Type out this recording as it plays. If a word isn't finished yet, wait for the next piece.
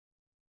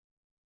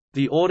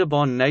The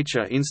Audubon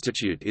Nature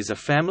Institute is a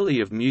family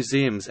of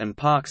museums and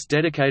parks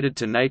dedicated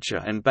to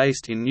nature and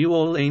based in New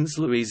Orleans,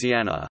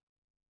 Louisiana.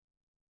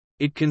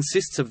 It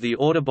consists of the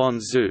Audubon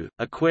Zoo,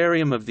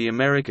 Aquarium of the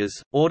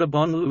Americas,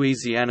 Audubon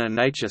Louisiana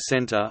Nature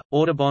Center,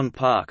 Audubon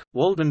Park,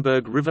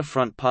 Waldenburg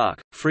Riverfront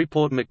Park,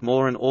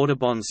 Freeport-McMoran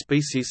Audubon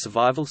Species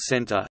Survival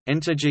Center,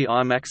 Entergy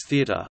IMAX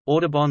Theater,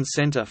 Audubon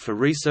Center for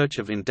Research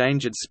of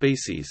Endangered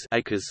Species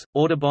 (ACRES),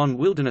 Audubon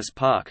Wilderness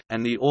Park,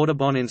 and the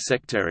Audubon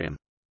Insectarium.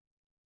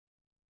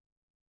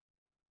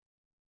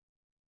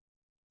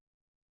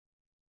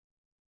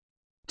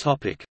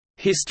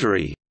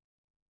 History.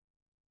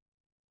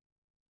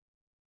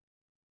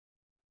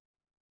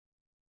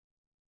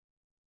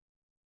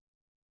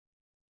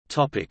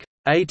 Topic: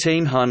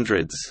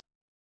 1800s.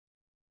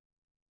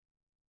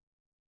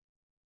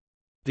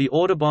 The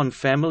Audubon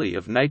family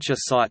of nature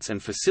sites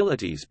and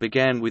facilities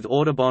began with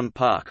Audubon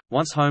Park,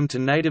 once home to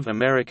Native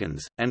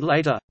Americans, and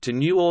later, to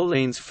New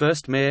Orleans'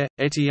 first mayor,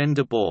 Etienne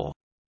de Boer.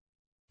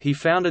 He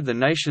founded the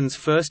nation's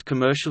first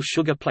commercial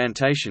sugar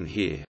plantation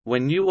here,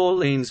 when New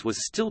Orleans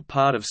was still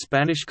part of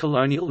Spanish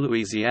colonial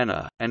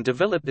Louisiana, and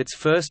developed its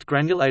first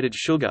granulated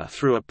sugar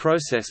through a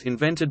process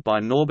invented by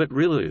Norbert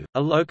Rillieux, a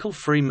local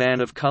free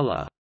man of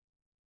color.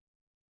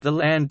 The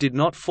land did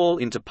not fall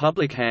into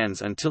public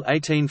hands until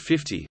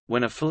 1850,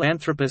 when a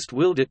philanthropist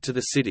willed it to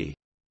the city.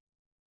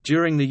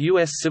 During the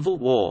U.S. Civil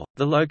War,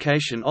 the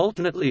location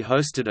alternately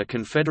hosted a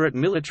Confederate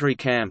military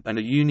camp and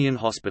a Union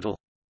hospital.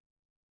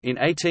 In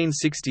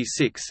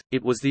 1866,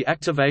 it was the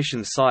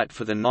activation site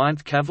for the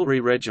 9th Cavalry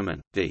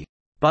Regiment, the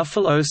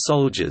Buffalo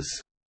Soldiers,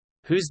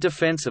 whose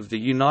defense of the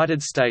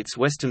United States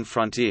western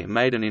frontier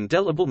made an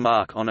indelible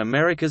mark on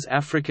America's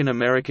African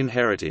American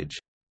heritage.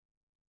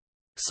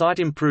 Site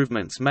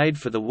improvements made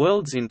for the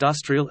World's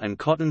Industrial and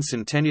Cotton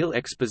Centennial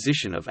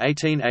Exposition of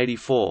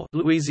 1884,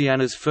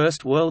 Louisiana's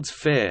first World's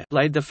Fair,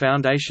 laid the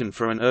foundation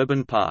for an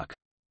urban park.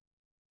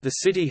 The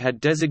city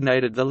had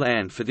designated the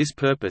land for this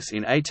purpose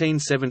in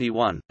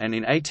 1871, and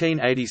in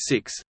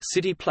 1886,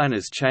 city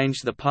planners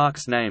changed the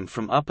park's name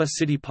from Upper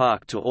City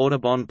Park to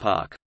Audubon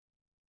Park.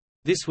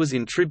 This was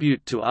in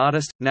tribute to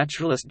artist,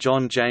 naturalist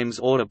John James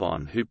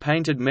Audubon, who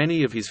painted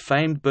many of his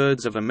famed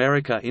birds of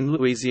America in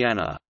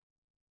Louisiana.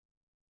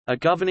 A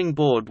governing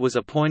board was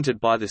appointed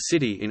by the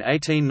city in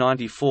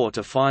 1894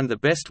 to find the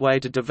best way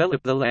to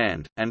develop the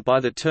land, and by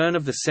the turn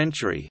of the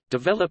century,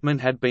 development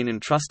had been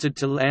entrusted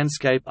to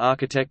landscape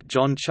architect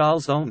John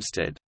Charles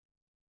Olmsted.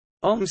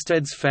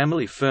 Olmsted's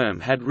family firm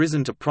had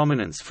risen to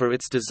prominence for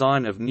its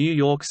design of New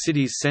York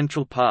City's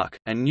Central Park,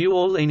 and New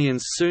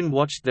Orleanians soon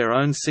watched their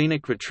own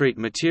scenic retreat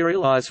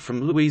materialize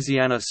from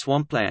Louisiana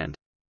swampland.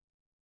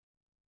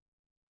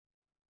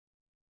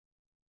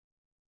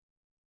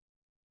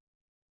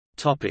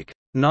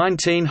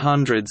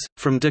 1900s,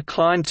 from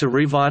decline to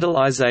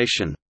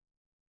revitalization.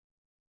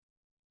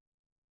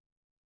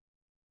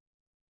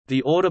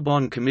 The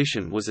Audubon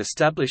Commission was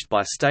established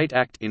by State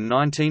Act in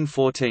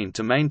 1914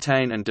 to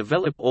maintain and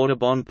develop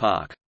Audubon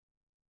Park.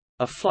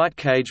 A flight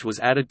cage was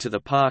added to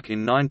the park in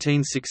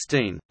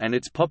 1916, and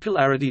its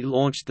popularity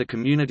launched the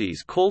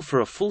community's call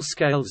for a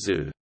full-scale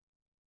zoo.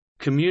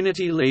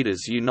 Community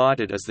leaders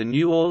united as the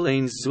New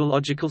Orleans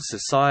Zoological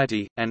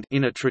Society, and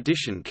in a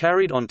tradition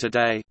carried on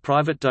today,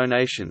 private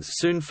donations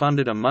soon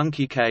funded a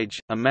monkey cage,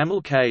 a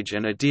mammal cage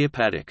and a deer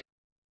paddock.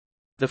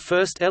 The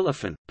first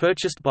elephant,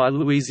 purchased by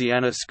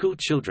Louisiana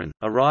schoolchildren,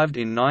 arrived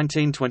in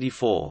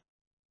 1924.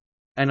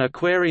 An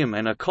aquarium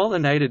and a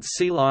colonnaded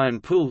sea lion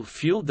pool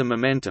fueled the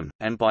momentum,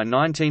 and by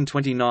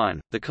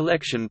 1929, the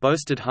collection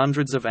boasted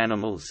hundreds of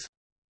animals.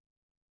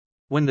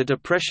 When the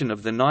Depression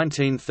of the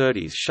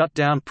 1930s shut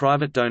down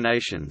private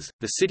donations,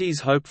 the city's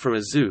hope for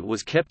a zoo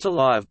was kept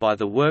alive by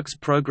the Works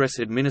Progress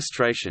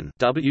Administration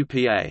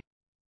 (WPA).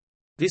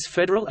 This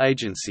federal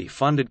agency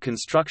funded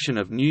construction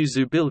of new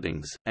zoo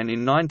buildings, and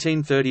in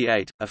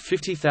 1938, a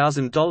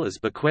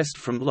 $50,000 bequest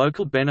from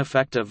local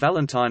benefactor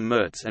Valentine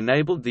Mertz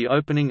enabled the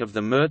opening of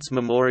the Mertz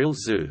Memorial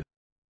Zoo.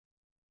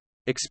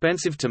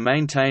 Expensive to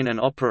maintain and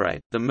operate,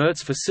 the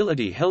Mertz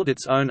facility held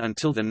its own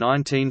until the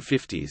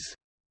 1950s.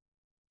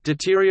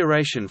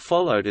 Deterioration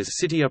followed as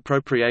city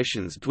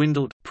appropriations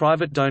dwindled,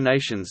 private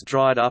donations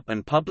dried up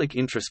and public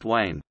interest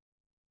waned.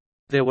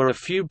 There were a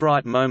few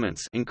bright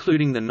moments,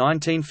 including the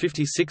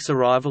 1956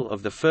 arrival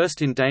of the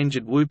first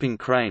endangered whooping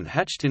crane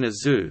hatched in a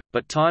zoo,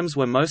 but times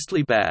were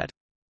mostly bad.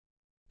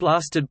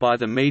 Blasted by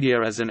the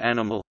media as an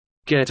animal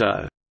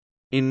ghetto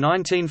in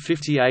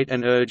 1958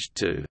 and urged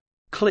to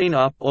clean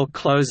up or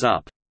close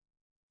up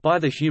by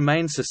the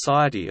Humane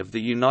Society of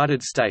the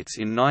United States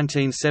in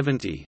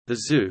 1970, the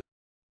zoo,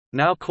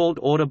 now called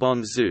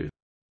Audubon Zoo,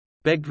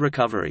 begged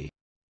recovery.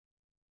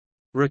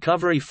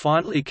 Recovery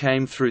finally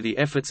came through the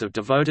efforts of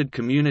devoted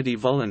community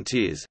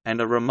volunteers, and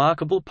a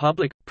remarkable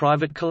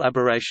public-private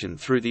collaboration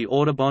through the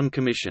Audubon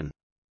Commission.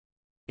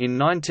 In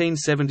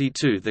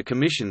 1972 the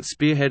Commission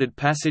spearheaded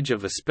passage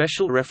of a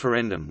special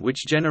referendum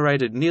which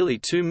generated nearly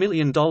 $2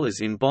 million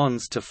in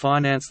bonds to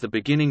finance the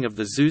beginning of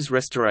the zoo's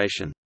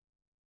restoration.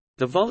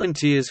 The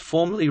volunteers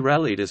formally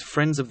rallied as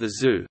Friends of the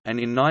Zoo, and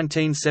in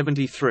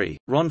 1973,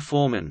 Ron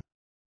Foreman,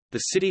 the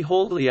City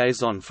Hall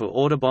liaison for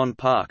Audubon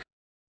Park,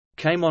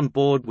 came on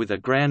board with a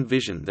grand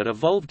vision that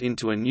evolved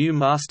into a new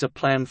master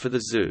plan for the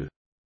zoo.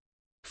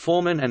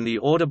 Foreman and the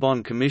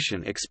Audubon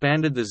Commission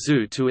expanded the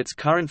zoo to its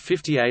current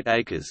 58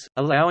 acres,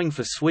 allowing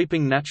for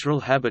sweeping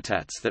natural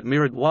habitats that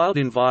mirrored wild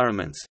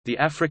environments, the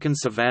African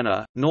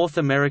savanna, North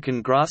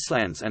American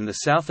grasslands and the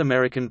South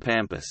American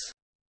pampas.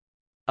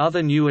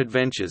 Other new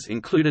adventures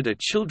included a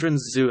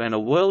children's zoo and a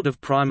World of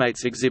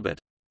Primates exhibit.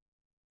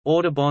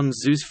 Audubon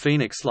Zoo's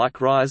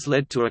phoenix-like rise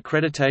led to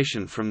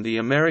accreditation from the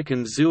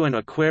American Zoo and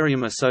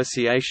Aquarium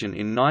Association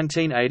in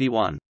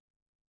 1981.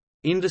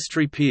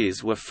 Industry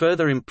peers were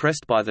further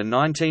impressed by the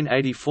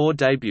 1984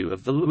 debut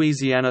of the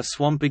Louisiana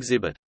Swamp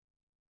exhibit.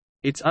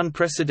 Its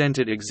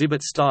unprecedented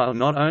exhibit style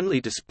not only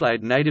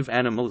displayed native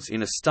animals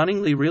in a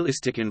stunningly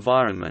realistic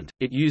environment,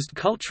 it used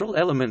cultural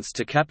elements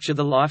to capture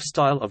the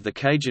lifestyle of the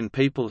Cajun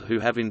people who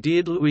have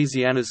endeared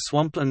Louisiana's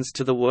swamplands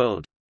to the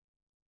world.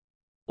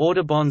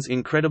 Audubon's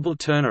incredible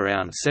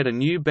turnaround set a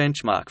new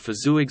benchmark for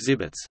zoo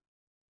exhibits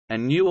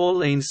and New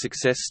Orleans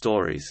success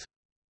stories.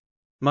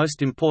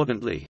 Most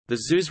importantly, the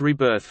zoo's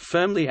rebirth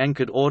firmly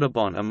anchored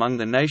Audubon among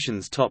the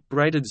nation's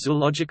top-rated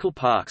zoological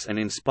parks and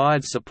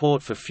inspired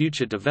support for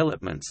future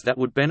developments that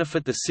would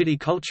benefit the city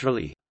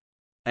culturally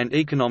and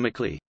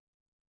economically.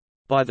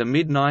 By the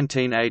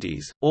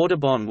mid-1980s,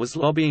 Audubon was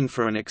lobbying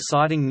for an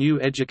exciting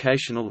new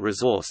educational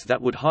resource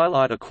that would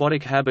highlight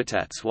aquatic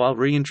habitats while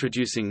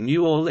reintroducing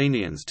New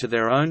Orleanians to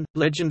their own,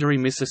 legendary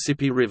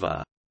Mississippi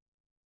River.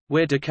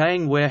 Where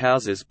decaying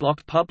warehouses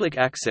blocked public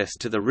access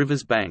to the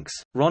river's banks,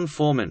 Ron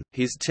Foreman,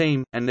 his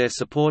team, and their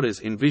supporters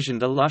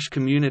envisioned a lush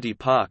community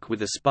park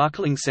with a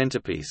sparkling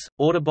centerpiece,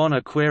 Audubon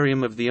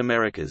Aquarium of the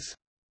Americas.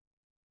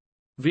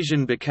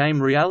 Vision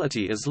became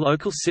reality as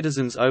local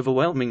citizens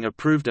overwhelmingly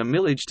approved a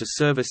millage to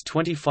service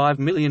 $25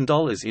 million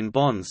in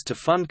bonds to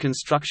fund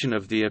construction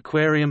of the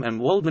aquarium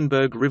and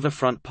Waldenburg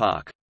Riverfront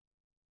Park.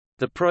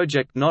 The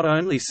project not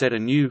only set a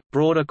new,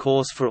 broader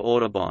course for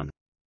Audubon.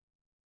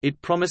 It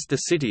promised the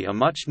city a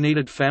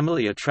much-needed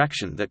family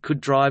attraction that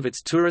could drive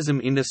its tourism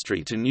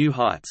industry to new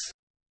heights.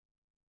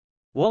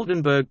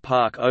 Waldenburg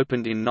Park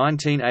opened in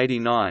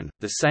 1989,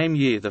 the same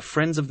year the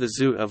Friends of the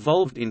Zoo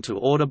evolved into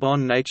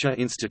Audubon Nature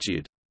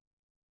Institute.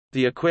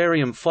 The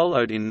aquarium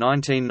followed in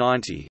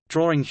 1990,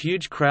 drawing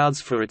huge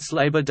crowds for its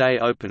Labor Day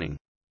opening.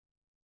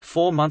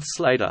 4 months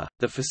later,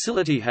 the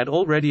facility had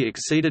already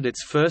exceeded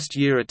its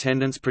first-year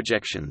attendance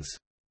projections.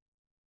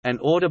 And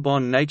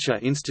Audubon Nature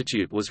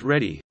Institute was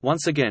ready,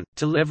 once again,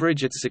 to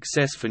leverage its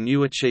success for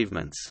new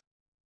achievements.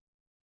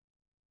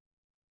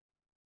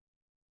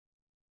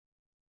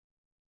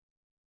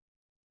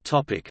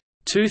 Topic: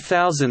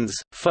 2000s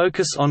 –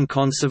 Focus on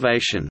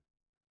conservation.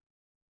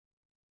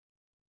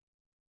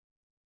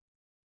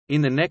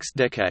 In the next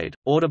decade,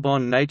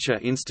 Audubon Nature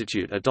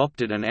Institute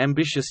adopted an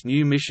ambitious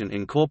new mission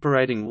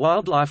incorporating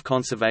wildlife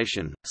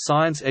conservation,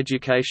 science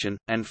education,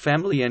 and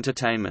family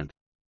entertainment.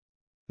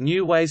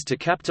 New ways to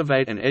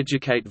captivate and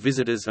educate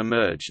visitors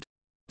emerged.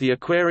 The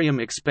aquarium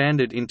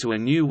expanded into a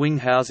new wing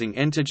housing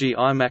Entergy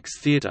IMAX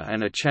theater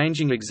and a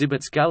changing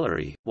exhibits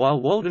gallery, while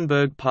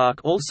Waldenburg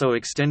Park also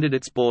extended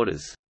its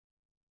borders.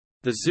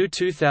 The Zoo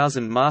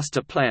 2000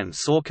 master plan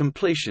saw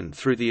completion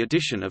through the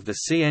addition of the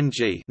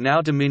CNG now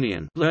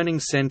Dominion Learning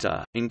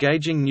Center,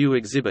 engaging new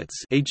exhibits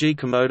e.g.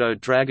 Komodo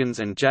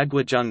dragons and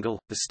jaguar jungle,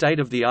 the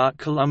state-of-the-art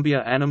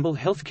Columbia Animal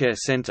Healthcare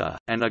Center,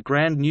 and a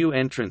grand new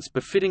entrance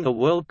befitting a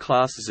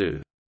world-class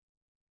zoo.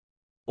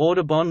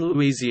 Audubon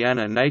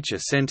Louisiana Nature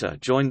Center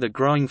joined the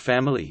growing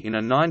family in a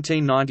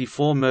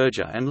 1994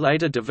 merger and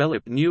later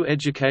developed new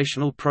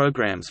educational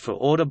programs for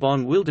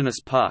Audubon Wilderness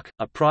Park,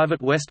 a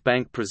private West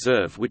Bank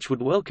preserve which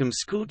would welcome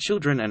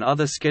schoolchildren and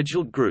other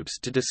scheduled groups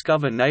to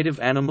discover native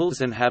animals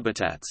and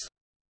habitats.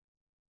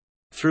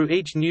 Through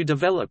each new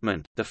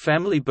development, the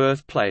family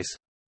birthplace,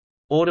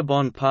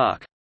 Audubon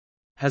Park,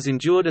 has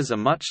endured as a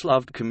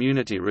much-loved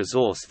community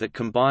resource that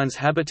combines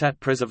habitat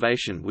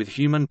preservation with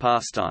human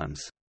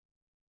pastimes.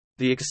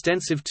 The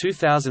extensive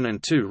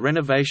 2002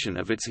 renovation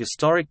of its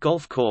historic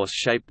golf course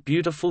shaped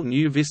beautiful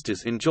new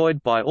vistas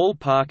enjoyed by all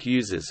park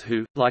users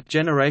who, like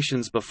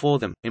generations before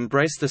them,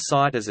 embrace the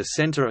site as a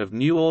center of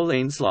New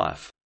Orleans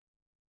life.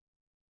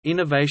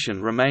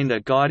 Innovation remained a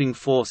guiding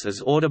force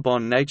as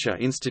Audubon Nature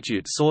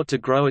Institute sought to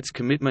grow its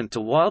commitment to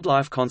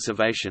wildlife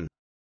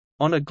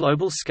conservation—on a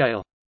global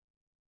scale.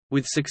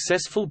 With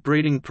successful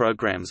breeding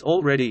programs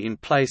already in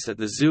place at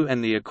the zoo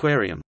and the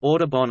aquarium,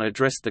 Audubon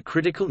addressed the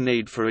critical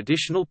need for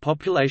additional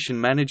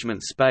population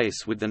management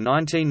space with the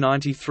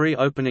 1993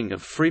 opening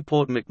of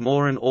Freeport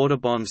McMoran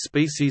Audubon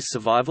Species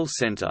Survival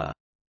Center.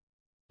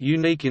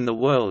 Unique in the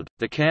world,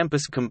 the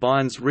campus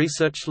combines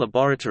research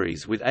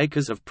laboratories with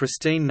acres of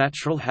pristine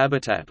natural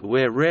habitat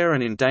where rare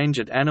and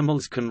endangered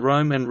animals can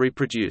roam and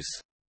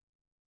reproduce.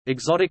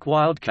 Exotic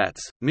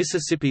wildcats,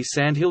 Mississippi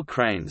sandhill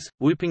cranes,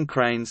 whooping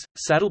cranes,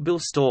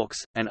 saddlebill storks,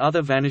 and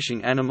other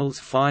vanishing animals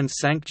find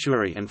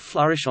sanctuary and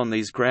flourish on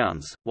these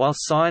grounds, while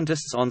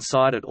scientists on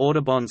site at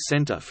Audubon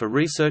Center for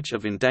Research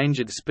of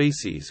Endangered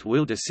Species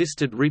wield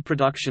assisted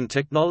reproduction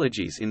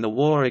technologies in the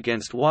war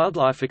against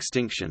wildlife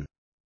extinction.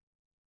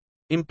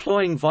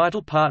 Employing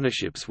vital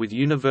partnerships with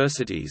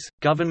universities,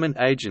 government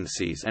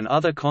agencies and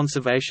other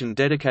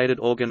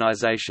conservation-dedicated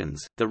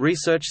organizations, the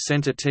research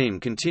center team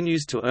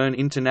continues to earn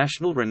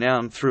international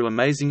renown through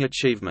amazing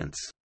achievements.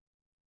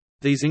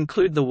 These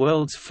include the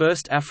world's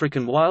first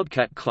African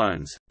wildcat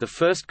clones, the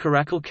first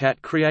caracal cat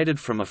created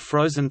from a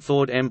frozen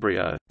thawed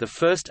embryo, the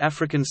first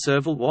African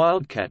serval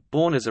wildcat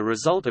born as a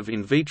result of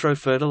in vitro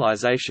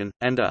fertilization,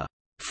 and a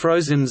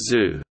frozen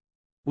zoo,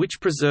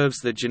 which preserves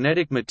the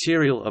genetic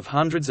material of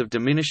hundreds of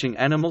diminishing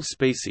animal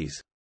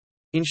species,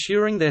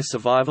 ensuring their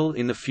survival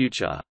in the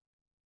future.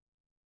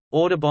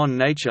 Audubon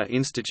Nature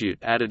Institute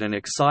added an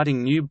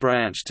exciting new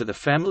branch to the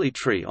family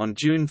tree on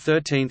June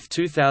 13,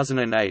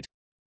 2008,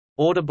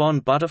 Audubon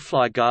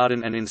Butterfly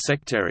Garden and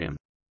Insectarium.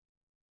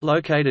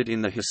 Located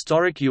in the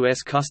historic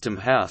U.S. Custom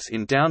House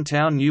in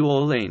downtown New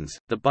Orleans,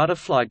 the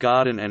Butterfly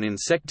Garden and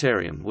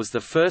Insectarium was the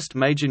first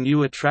major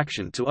new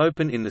attraction to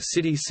open in the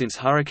city since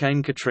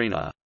Hurricane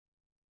Katrina.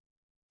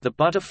 The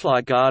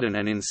Butterfly Garden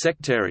and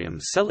Insectarium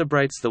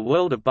celebrates the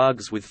world of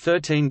bugs with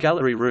 13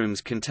 gallery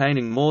rooms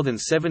containing more than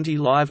 70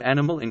 live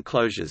animal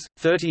enclosures,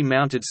 30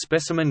 mounted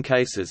specimen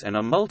cases and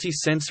a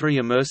multi-sensory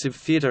immersive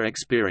theater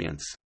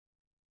experience.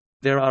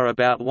 There are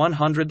about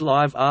 100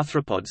 live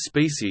arthropod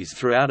species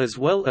throughout as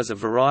well as a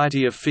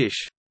variety of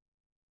fish.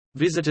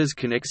 Visitors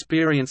can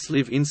experience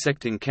live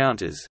insect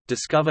encounters,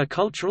 discover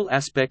cultural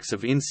aspects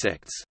of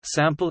insects,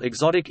 sample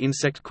exotic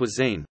insect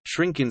cuisine,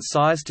 shrink in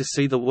size to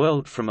see the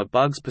world from a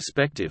bug's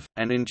perspective,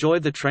 and enjoy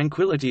the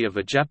tranquility of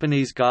a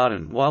Japanese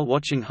garden while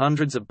watching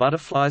hundreds of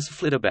butterflies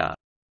flit about.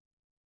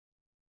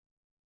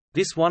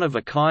 This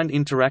one-of-a-kind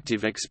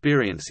interactive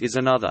experience is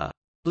another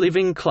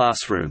living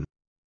classroom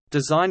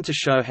designed to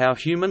show how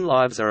human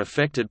lives are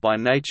affected by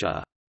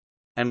nature,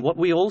 and what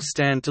we all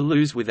stand to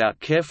lose without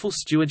careful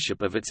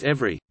stewardship of its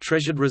every,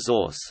 treasured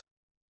resource.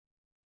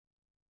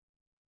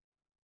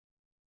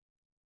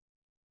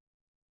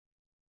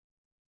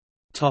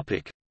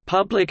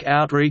 Public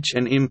outreach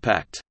and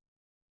impact.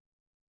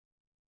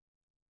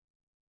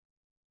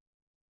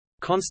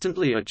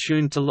 Constantly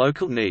attuned to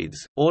local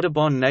needs,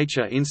 Audubon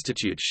Nature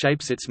Institute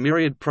shapes its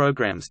myriad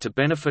programs to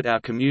benefit our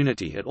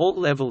community at all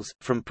levels,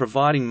 from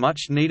providing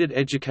much-needed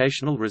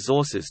educational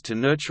resources to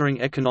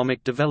nurturing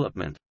economic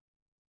development.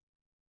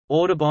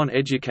 Audubon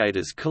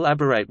educators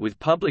collaborate with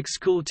public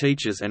school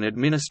teachers and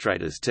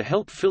administrators to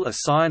help fill a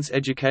science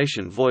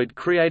education void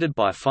created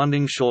by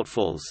funding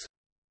shortfalls.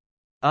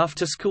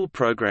 After-school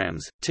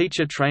programs,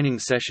 teacher training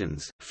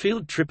sessions,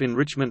 field trip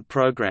enrichment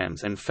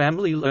programs and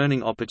family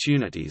learning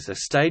opportunities are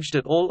staged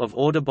at all of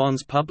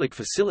Audubon's public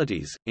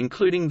facilities,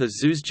 including the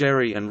zoo's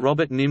Jerry and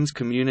Robert Nims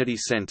Community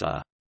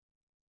Center.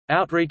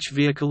 Outreach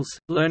vehicles,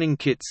 learning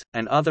kits,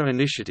 and other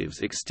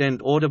initiatives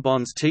extend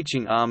Audubon's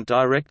teaching arm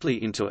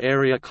directly into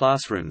area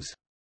classrooms.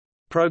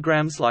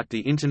 Programs like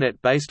the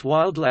Internet-based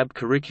WildLab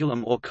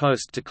curriculum or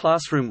Coast to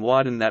Classroom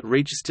widen that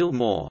reach still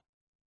more.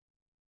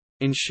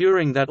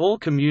 Ensuring that all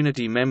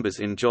community members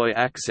enjoy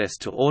access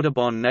to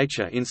Audubon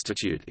Nature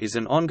Institute is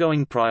an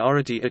ongoing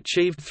priority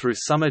achieved through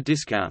summer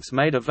discounts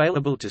made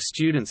available to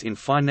students in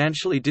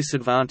financially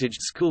disadvantaged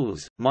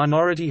schools,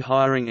 minority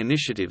hiring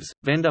initiatives,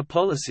 vendor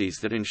policies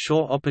that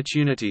ensure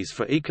opportunities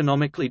for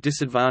economically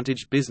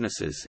disadvantaged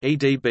businesses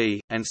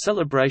 (EDB), and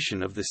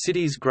celebration of the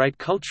city's great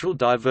cultural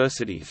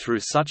diversity through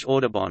such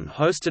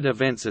Audubon-hosted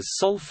events as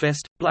Soul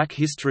Fest, Black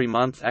History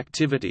Month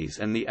activities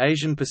and the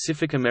Asian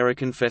Pacific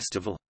American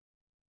Festival.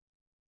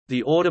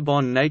 The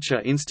Audubon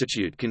Nature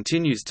Institute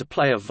continues to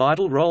play a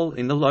vital role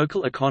in the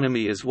local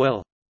economy as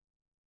well.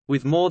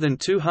 With more than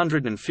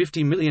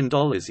 $250 million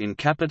in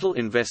capital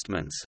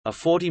investments, a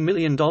 $40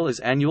 million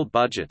annual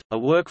budget, a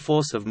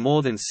workforce of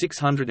more than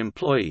 600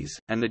 employees,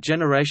 and the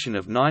generation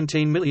of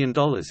 $19 million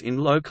in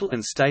local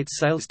and state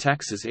sales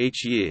taxes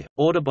each year,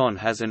 Audubon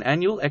has an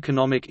annual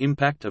economic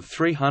impact of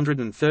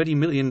 $330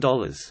 million.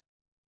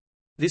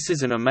 This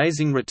is an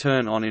amazing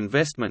return on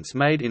investments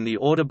made in the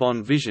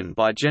Audubon vision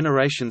by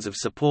generations of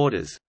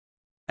supporters,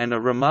 and a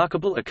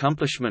remarkable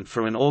accomplishment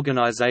for an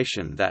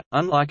organization that,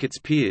 unlike its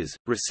peers,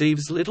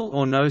 receives little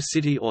or no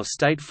city or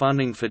state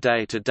funding for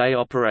day-to-day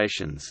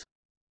operations.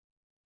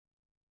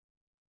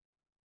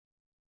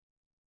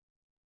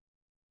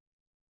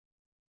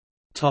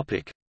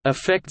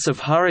 Effects of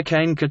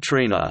Hurricane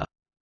Katrina.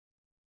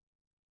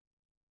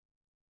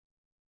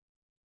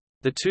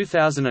 The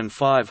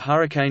 2005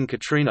 Hurricane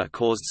Katrina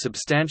caused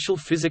substantial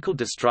physical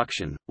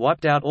destruction,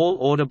 wiped out all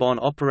Audubon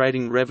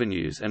operating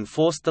revenues and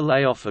forced the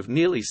layoff of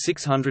nearly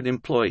 600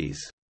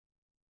 employees.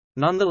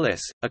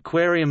 Nonetheless,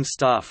 aquarium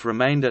staff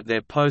remained at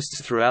their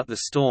posts throughout the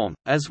storm,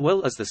 as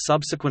well as the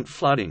subsequent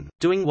flooding,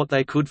 doing what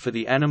they could for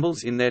the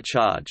animals in their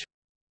charge.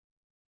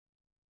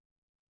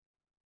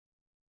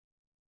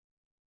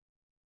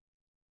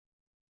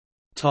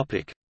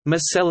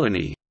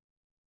 Miscellany.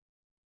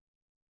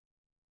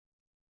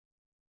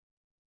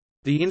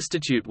 The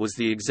Institute was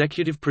the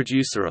executive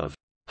producer of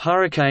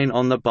Hurricane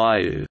on the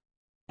Bayou,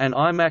 an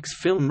IMAX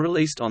film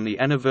released on the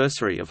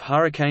anniversary of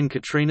Hurricane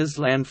Katrina's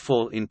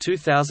landfall in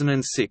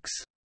 2006.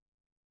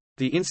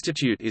 The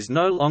Institute is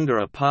no longer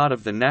a part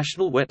of the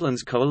National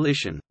Wetlands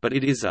Coalition, but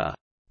it is a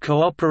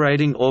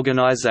cooperating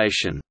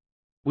organization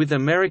with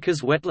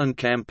America's Wetland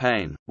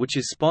Campaign, which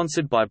is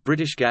sponsored by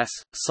British Gas,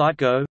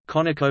 Cyco,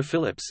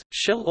 ConocoPhillips,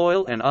 Shell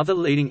Oil and other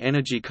leading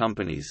energy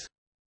companies.